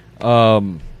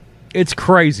 It's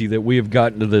crazy that we have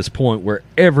gotten to this point where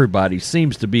everybody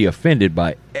seems to be offended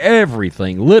by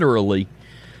everything, literally,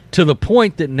 to the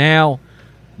point that now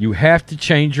you have to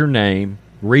change your name.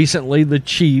 Recently, the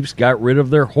Chiefs got rid of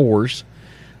their horse.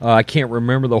 I can't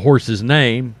remember the horse's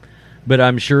name, but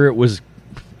I'm sure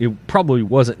it probably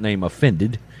wasn't named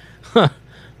Offended.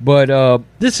 But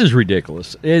this is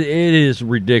ridiculous. It is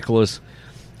ridiculous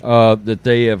that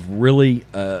they have really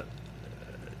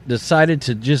decided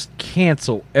to just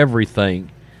cancel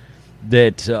everything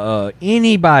that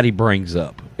anybody brings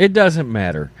up. It doesn't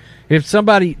matter. If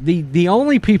somebody, the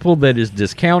only people that is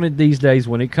discounted these days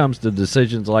when it comes to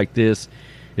decisions like this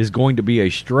is going to be a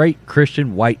straight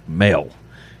Christian white male.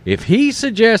 If he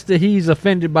suggests that he's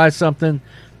offended by something,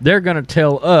 they're going to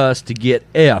tell us to get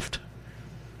effed.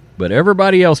 But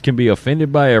everybody else can be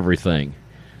offended by everything.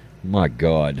 My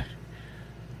God.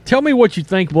 Tell me what you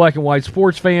think, black and white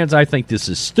sports fans. I think this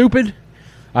is stupid.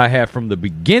 I have from the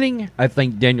beginning. I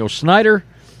think Daniel Snyder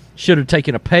should have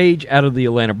taken a page out of the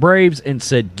Atlanta Braves and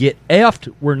said, get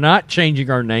effed. We're not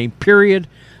changing our name, period.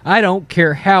 I don't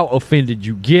care how offended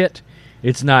you get.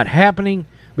 It's not happening.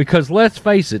 Because let's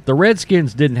face it, the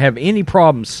Redskins didn't have any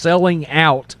problem selling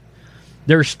out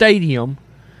their stadium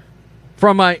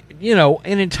from an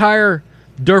entire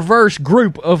diverse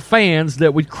group of fans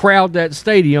that would crowd that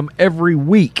stadium every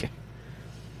week.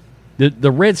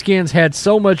 The Redskins had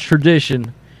so much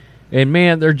tradition, and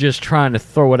man, they're just trying to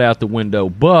throw it out the window.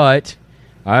 But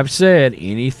I've said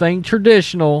anything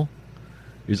traditional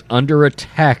is under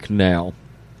attack now.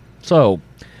 So,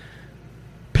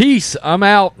 peace. I'm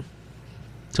out.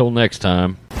 Till next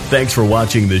time. Thanks for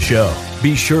watching the show.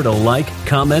 Be sure to like,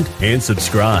 comment, and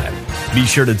subscribe. Be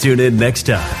sure to tune in next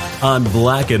time on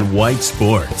Black and White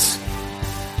Sports.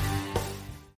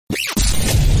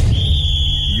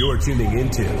 You're tuning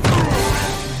into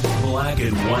Black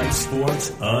and White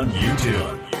Sports on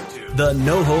YouTube. The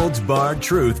no-holds-barred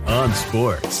truth on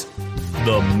sports.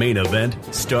 The main event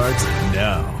starts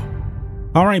now.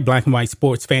 All right, Black and White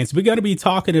sports fans, we're going to be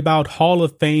talking about Hall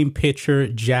of Fame pitcher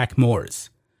Jack Morris.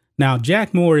 Now,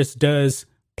 Jack Morris does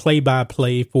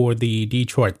play-by-play for the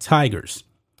Detroit Tigers,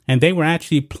 and they were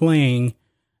actually playing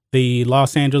the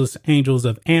Los Angeles Angels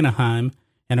of Anaheim.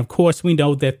 And of course, we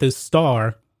know that the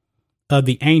star of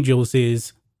the Angels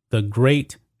is the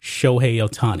great Shohei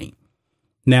Ohtani.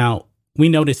 Now, we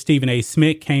know that Stephen A.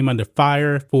 Smith came under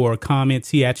fire for comments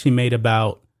he actually made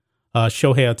about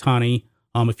Shohei Ohtani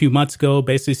a few months ago,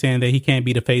 basically saying that he can't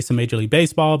be the face of Major League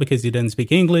Baseball because he doesn't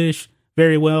speak English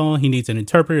very well. He needs an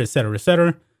interpreter, etc.,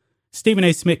 etc. Stephen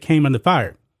A. Smith came under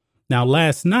fire. Now,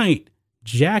 last night,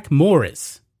 Jack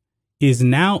Morris is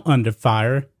now under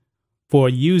fire for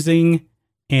using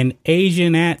an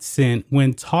Asian accent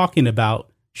when talking about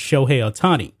Shohei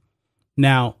Ohtani.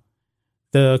 Now,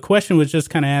 the question was just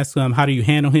kind of asked, how do you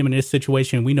handle him in this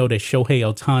situation? We know that Shohei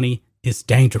Ohtani is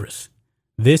dangerous.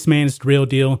 This man is the real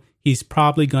deal. He's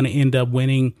probably going to end up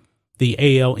winning the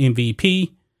AL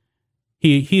MVP.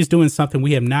 He's doing something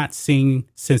we have not seen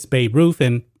since Babe Ruth.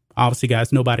 And obviously,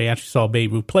 guys, nobody actually saw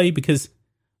Babe Ruth play because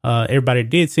everybody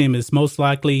did see him is most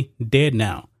likely dead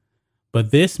now. But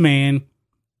this man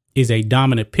is a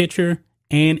dominant pitcher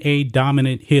and a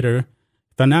dominant hitter.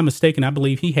 If I'm not mistaken, I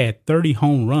believe he had 30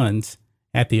 home runs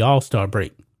at the All-Star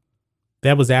break.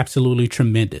 That was absolutely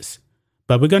tremendous.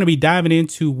 But we're going to be diving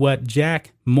into what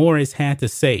Jack Morris had to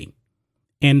say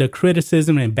and the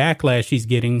criticism and backlash he's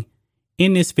getting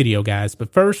in this video, guys.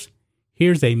 But first,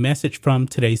 here's a message from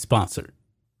today's sponsor.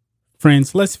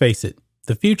 Friends, let's face it,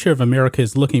 the future of America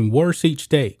is looking worse each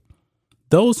day.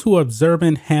 Those who are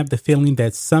observant have the feeling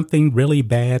that something really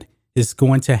bad is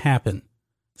going to happen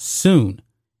soon.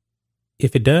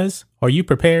 If it does, are you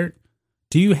prepared?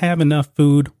 Do you have enough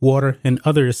food, water, and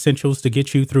other essentials to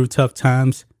get you through tough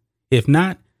times? If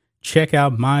not, check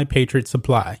out My Patriot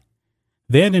Supply.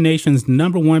 They're the nation's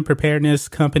 #1 preparedness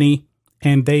company,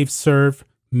 and they've served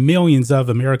millions of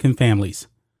American families.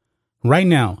 Right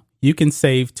now, you can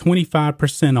save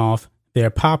 25% off their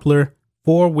popular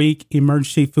 4-week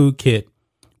emergency food kit,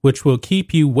 which will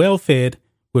keep you well fed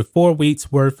with 4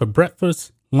 weeks worth of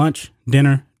breakfast, lunch,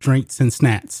 dinner, drinks, and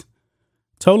snacks,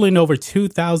 totaling over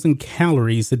 2,000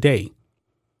 calories a day.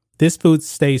 This food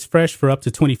stays fresh for up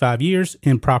to 25 years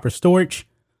in proper storage,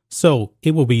 so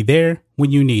it will be there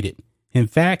when you need it. In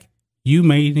fact, you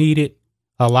may need it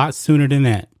a lot sooner than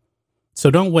that. So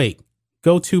don't wait.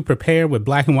 go to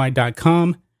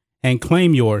preparewithblackandwhite.com and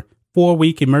claim your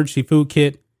 4-week emergency food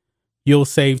kit. You'll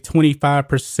save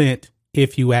 25%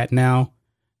 if you act now.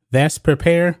 That's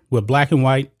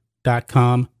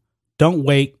preparewithblackandwhite.com. Don't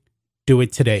wait. Do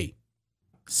it today.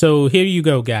 So here you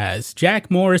go, guys. Jack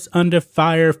Morris under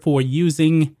fire for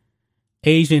using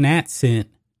Asian accent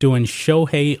doing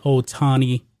Shohei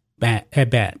Ohtani at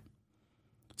bat.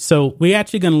 So we're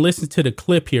actually going to listen to the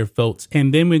clip here, folks,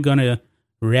 and then we're going to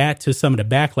react to some of the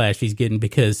backlash he's getting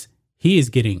because he is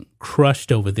getting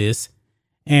crushed over this.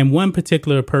 And one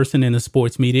particular person in the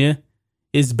sports media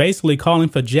is basically calling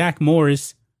for Jack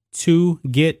Morris to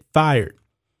get fired.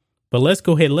 But let's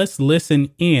go ahead. Let's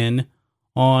listen in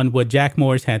on what Jack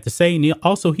Morris had to say. And he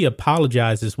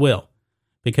apologized as well,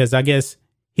 because I guess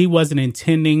he wasn't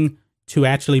intending to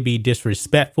actually be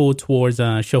disrespectful towards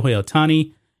Shohei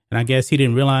Ohtani. And I guess he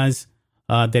didn't realize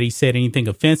that he said anything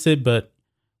offensive. But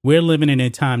we're living in a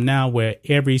time now where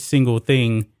every single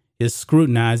thing is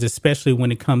scrutinized, especially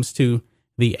when it comes to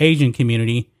the Asian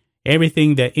community.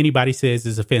 Everything that anybody says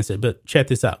is offensive. But check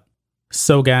this out.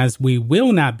 So, guys, we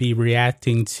will not be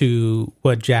reacting to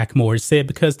what Jack Morris said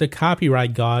because the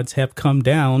copyright gods have come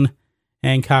down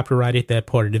and copyrighted that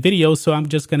part of the video. So I'm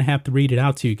just going to have to read it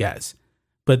out to you guys.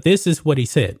 But this is what he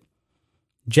said.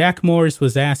 Jack Morris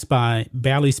was asked by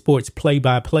Bally Sports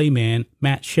play-by-play man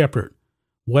Matt Shepard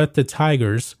what the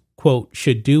Tigers, quote,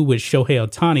 should do with Shohei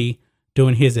Ohtani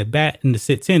during his at-bat in the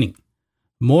 6th inning.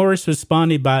 Morris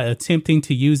responded by attempting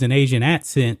to use an Asian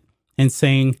accent and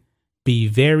saying, "Be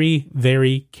very,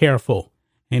 very careful."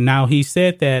 And now he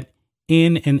said that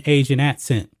in an Asian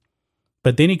accent.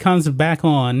 But then he comes back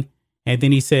on and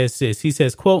then he says this. He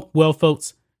says, quote, "Well,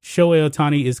 folks, Shohei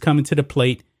Ohtani is coming to the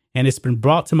plate and it's been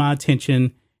brought to my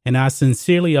attention, and I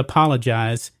sincerely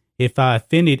apologize if I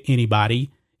offended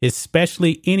anybody,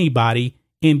 especially anybody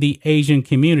in the Asian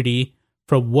community,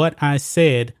 for what I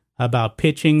said about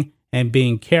pitching and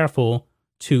being careful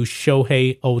to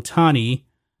Shohei Ohtani,"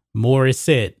 Morris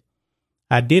said.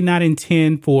 "I did not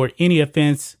intend for any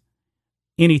offense,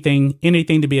 anything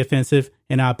to be offensive,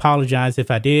 and I apologize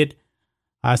if I did.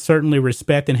 I certainly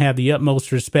respect and have the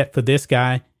utmost respect for this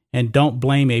guy and don't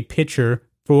blame a pitcher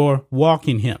for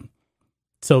walking him."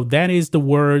 So that is the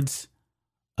words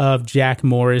of Jack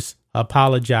Morris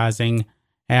apologizing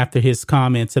after his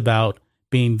comments about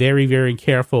being very, very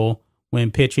careful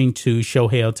when pitching to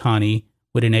Shohei Ohtani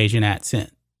with an Asian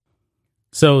accent.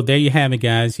 So there you have it,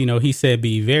 guys. You know, he said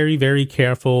be very, very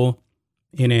careful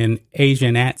in an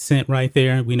Asian accent right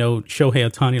there. We know Shohei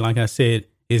Ohtani, like I said,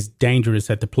 is dangerous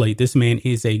at the plate. This man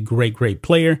is a great, great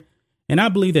player. And I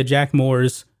believe that Jack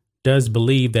Morris does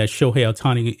believe that Shohei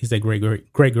Ohtani is a great,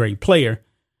 great, great, great player.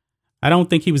 I don't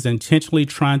think he was intentionally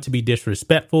trying to be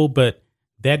disrespectful, but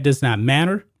that does not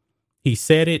matter. He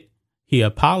said it. He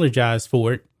apologized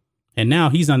for it. And now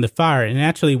he's under fire. And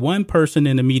actually, one person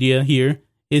in the media here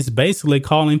is basically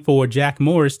calling for Jack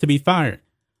Morris to be fired.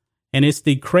 And it's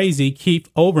the crazy Keith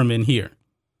Olbermann here.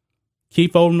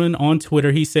 Keith Olbermann on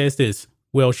Twitter, he says this: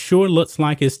 "Well, sure looks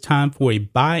like it's time for a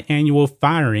biannual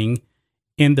firing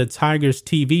in the Tigers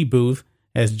TV booth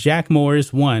as Jack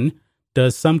Morris, 1,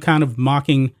 does some kind of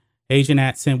mocking Asian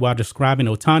accent while describing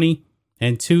Ohtani,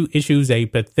 and 2, issues a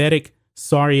pathetic,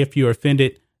 sorry if you're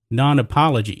offended,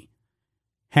 non-apology.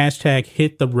 Hashtag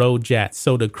hit the road, Jats."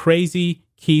 So the crazy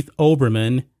Keith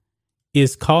Olbermann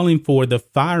is calling for the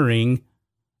firing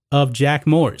of Jack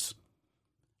Morris.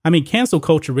 I mean, cancel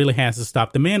culture really has to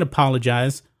stop. The man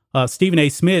apologized. Stephen A.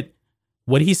 Smith,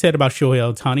 what he said about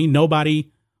Shohei Ohtani,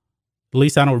 nobody, at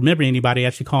least I don't remember anybody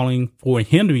actually calling for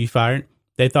him to be fired.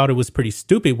 They thought it was pretty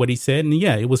stupid what he said. And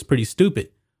yeah, it was pretty stupid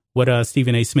what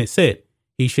Stephen A. Smith said.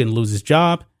 He shouldn't lose his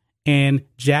job. And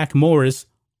Jack Morris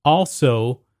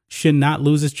also should not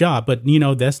lose his job. But, you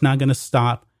know, that's not going to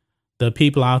stop the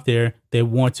people out there that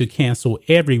want to cancel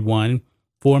everyone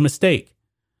for a mistake.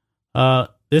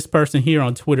 This person here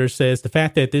on Twitter says the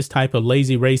fact that this type of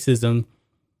lazy racism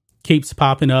keeps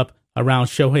popping up around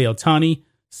Shohei Ohtani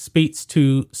speaks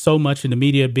to so much in the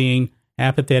media being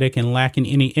apathetic and lacking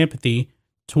any empathy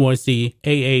towards the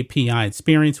AAPI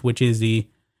experience, which is the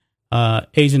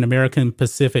Asian American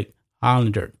Pacific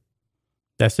Islander.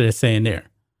 That's what they're saying there.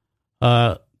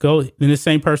 Then the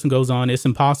same person goes on: "It's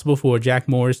impossible for Jack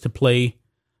Morris to play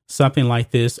something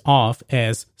like this off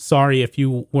as sorry if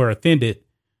you were offended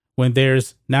when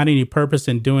there's not any purpose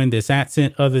in doing this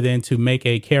accent other than to make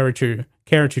a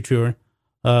caricature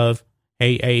of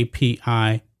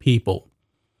AAPI people."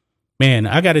 Man,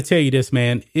 I got to tell you this,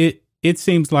 man. It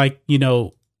seems like, you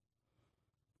know,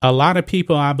 a lot of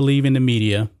people, I believe, in the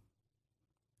media,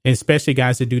 especially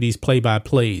guys that do these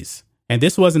play-by-plays, and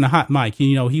this wasn't a hot mic.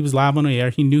 You know, he was live on the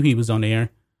air. He knew he was on the air.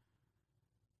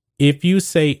 If you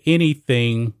say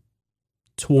anything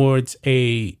towards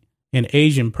an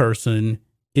Asian person,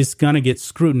 it's going to get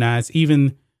scrutinized,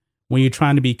 even when you're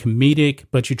trying to be comedic,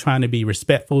 but you're trying to be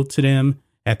respectful to them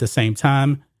at the same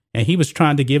time. And he was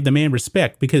trying to give the man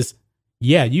respect because,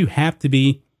 yeah, you have to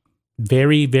be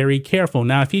very, very careful.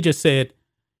 Now, if he just said,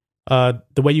 the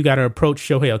way you got to approach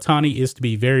Shohei Ohtani is to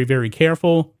be very, very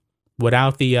careful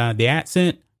without the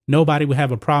accent, nobody would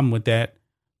have a problem with that.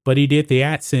 But he did the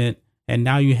accent, and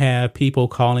now you have people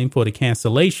calling for the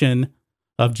cancellation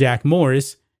of Jack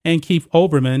Morris and Keith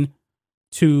Olbermann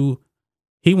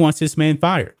he wants this man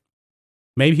fired.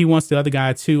 Maybe he wants the other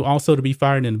guy too also to be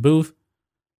fired in the booth.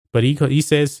 But he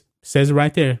says it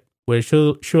right there, where it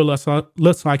sure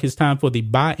looks like it's time for the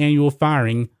biannual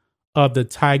firing of the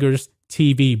Tigers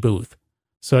TV booth.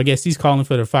 So I guess he's calling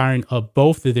for the firing of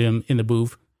both of them in the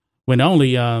booth, when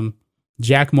only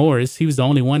Jack Morris, he was the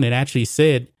only one that actually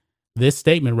said this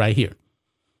statement right here.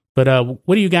 But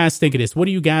what do you guys think of this? What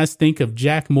do you guys think of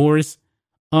Jack Morris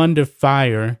under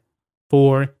fire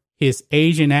for his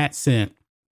Asian accent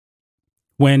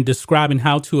when describing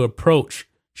how to approach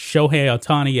Shohei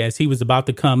Ohtani as he was about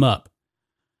to come up?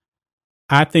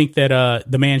 I think that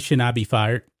the man should not be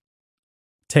fired.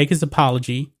 Take his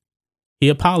apology. He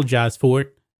apologized for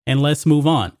it, and let's move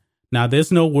on. Now,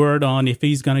 there's no word on if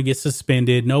he's going to get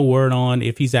suspended, no word on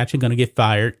if he's actually going to get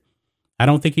fired. I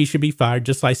don't think he should be fired,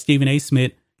 just like Stephen A.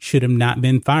 Smith should have not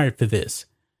been fired for this.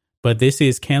 But this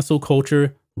is cancel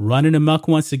culture running amok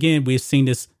once again. We've seen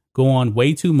this go on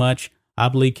way too much. I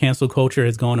believe cancel culture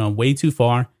has gone on way too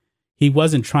far. He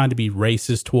wasn't trying to be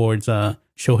racist towards Shohei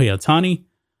Ohtani.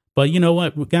 But you know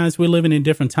what, guys, we're living in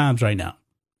different times right now.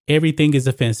 Everything is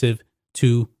offensive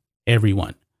to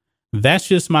everyone. That's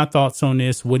just my thoughts on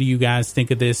this. What do you guys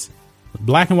think of this?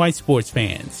 Black and white sports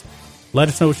fans, let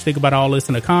us know what you think about all this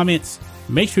in the comments.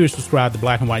 Make sure you subscribe to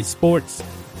Black and White Sports,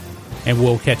 and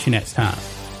we'll catch you next time.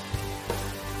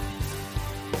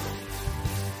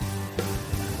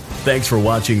 Thanks for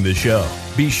watching the show.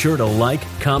 Be sure to like,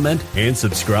 comment, and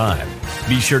subscribe.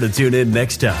 Be sure to tune in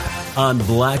next time on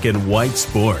Black and White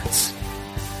Sports.